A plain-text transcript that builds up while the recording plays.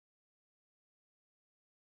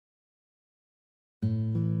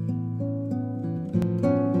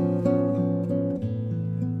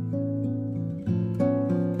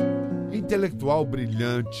intelectual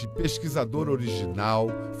brilhante, pesquisadora original,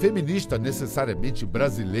 feminista necessariamente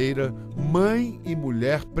brasileira, mãe e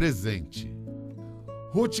mulher presente.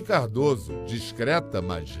 Ruth Cardoso, discreta,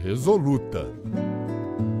 mas resoluta.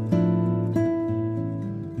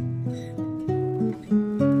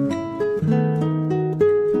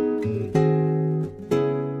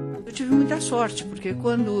 Eu tive muita sorte, porque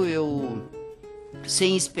quando eu,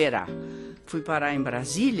 sem esperar, fui parar em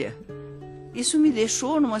Brasília, isso me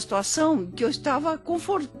deixou numa situação que eu estava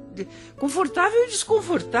confortável e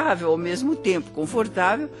desconfortável ao mesmo tempo.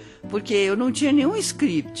 Confortável porque eu não tinha nenhum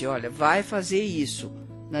script, olha, vai fazer isso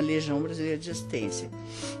na Legião Brasileira de Assistência.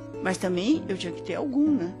 Mas também eu tinha que ter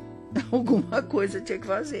alguma coisa eu tinha que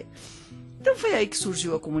fazer. Então foi aí que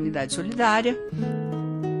surgiu a comunidade solidária.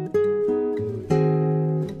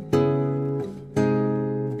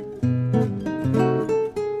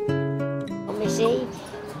 Comecei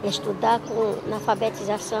a estudar na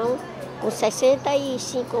alfabetização com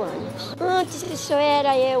 65 anos. Antes isso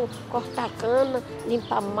era eu cortar cana,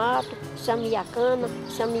 limpar mato, samear cana,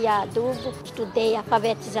 samear adubo. Estudei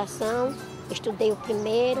alfabetização, estudei o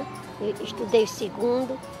primeiro, estudei o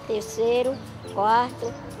segundo, terceiro,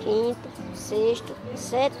 quarto, quinto, sexto,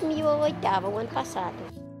 sétimo e o oitavo, o ano passado.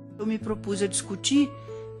 Eu me propus a discutir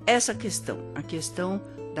essa questão, a questão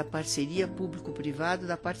da parceria público-privada,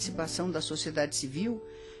 da participação da sociedade civil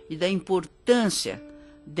e da importância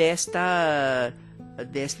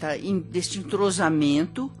deste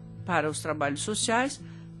entrosamento para os trabalhos sociais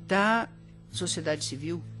da sociedade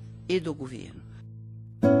civil e do governo.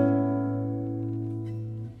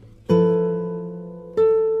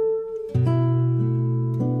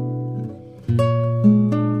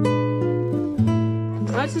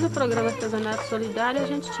 Antes do programa Artesanato Solidário, a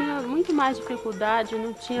gente tinha muito mais dificuldade, a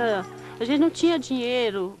gente não tinha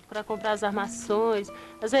dinheiro para comprar as armações,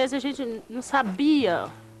 às vezes a gente não sabia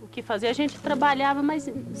o que fazer, a gente trabalhava, mas,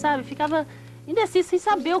 sabe, ficava indeciso sem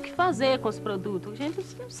saber o que fazer com os produtos, a gente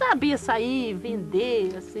não sabia sair,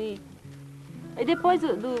 vender, assim. E depois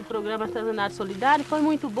do programa Artesanato Solidário foi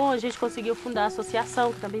muito bom, a gente conseguiu fundar a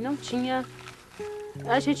associação, que também não tinha.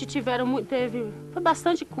 A gente foi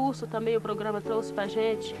bastante curso também, o programa trouxe pra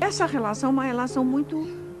gente. Essa relação é uma relação muito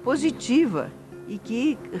positiva e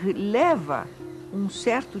que leva um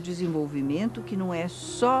certo desenvolvimento que não é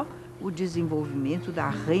só o desenvolvimento da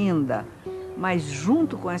renda, mas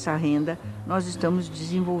junto com essa renda nós estamos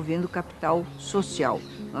desenvolvendo capital social,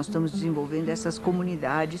 nós estamos desenvolvendo essas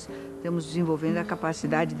comunidades, estamos desenvolvendo a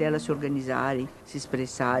capacidade delas se organizarem, se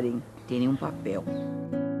expressarem, terem um papel.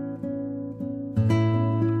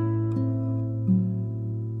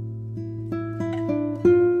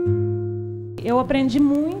 Eu aprendi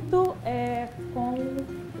muito com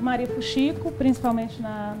o Maria Fuxico, principalmente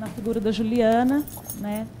na figura da Juliana,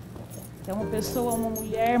 né? Que é uma pessoa, uma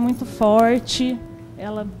mulher muito forte.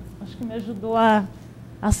 Ela acho que me ajudou a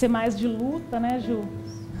ser mais de luta, né, Ju?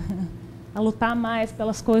 A lutar mais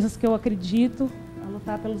pelas coisas que eu acredito, a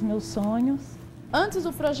lutar pelos meus sonhos. Antes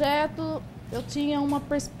do projeto, eu tinha uma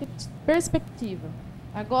perspectiva.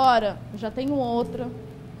 Agora, eu já tenho outra.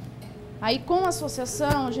 Aí, com a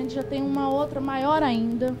associação, a gente já tem uma outra maior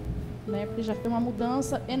ainda, né? Porque já foi uma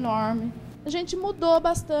mudança enorme. A gente mudou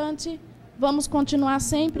bastante, vamos continuar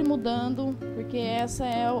sempre mudando, porque essa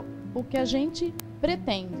é o que a gente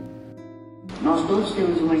pretende. Nós todos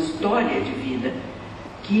temos uma história de vida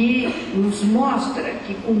que nos mostra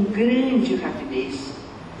que, com grande rapidez,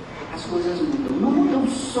 as coisas mudam. Não mudam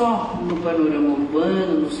só no panorama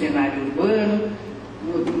urbano, no cenário urbano,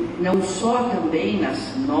 não só também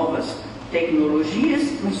nas novas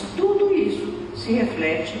tecnologias, mas tudo isso se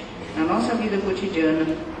reflete na nossa vida cotidiana,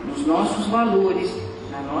 nos nossos valores,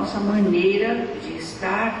 na nossa maneira de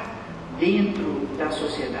estar dentro da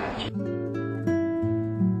sociedade.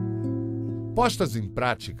 Postas em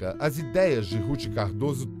prática, as ideias de Ruth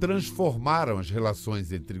Cardoso transformaram as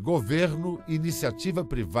relações entre governo, iniciativa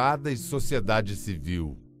privada e sociedade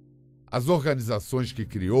civil. As organizações que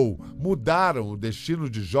criou mudaram o destino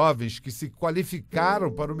de jovens que se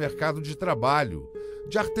qualificaram para o mercado de trabalho,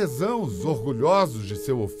 de artesãos orgulhosos de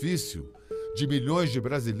seu ofício, de milhões de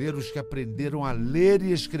brasileiros que aprenderam a ler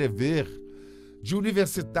e escrever, de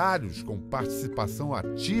universitários com participação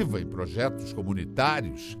ativa em projetos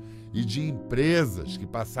comunitários e de empresas que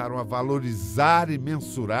passaram a valorizar e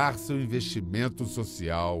mensurar seu investimento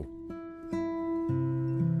social.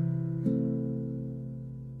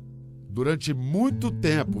 Durante muito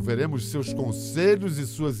tempo, veremos seus conselhos e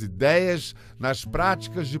suas ideias nas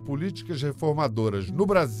práticas de políticas reformadoras no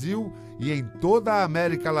Brasil e em toda a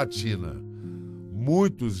América Latina.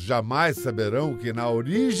 Muitos jamais saberão que na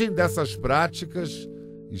origem dessas práticas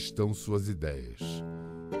estão suas ideias.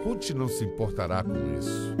 Ruth não se importará com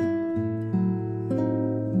isso.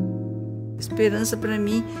 Esperança para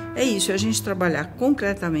mim é isso, é a gente trabalhar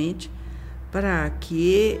concretamente para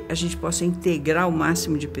que a gente possa integrar o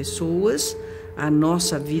máximo de pessoas à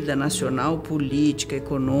nossa vida nacional, política,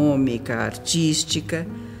 econômica, artística,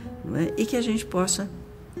 não é? E que a gente possa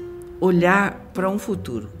olhar para um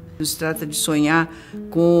futuro. Não se trata de sonhar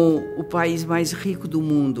com o país mais rico do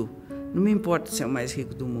mundo. Não me importa se é o mais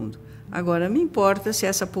rico do mundo. Agora, me importa se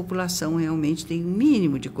essa população realmente tem um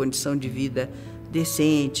mínimo de condição de vida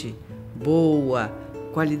decente, boa,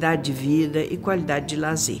 qualidade de vida e qualidade de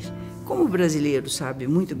lazer. Como o brasileiro sabe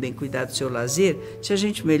muito bem cuidar do seu lazer, se a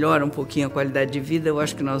gente melhora um pouquinho a qualidade de vida, eu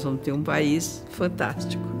acho que nós vamos ter um país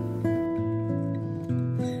fantástico.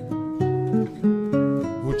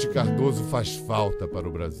 Ruth Cardoso faz falta para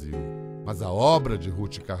o Brasil, mas a obra de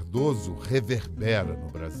Ruth Cardoso reverbera no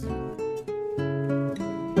Brasil.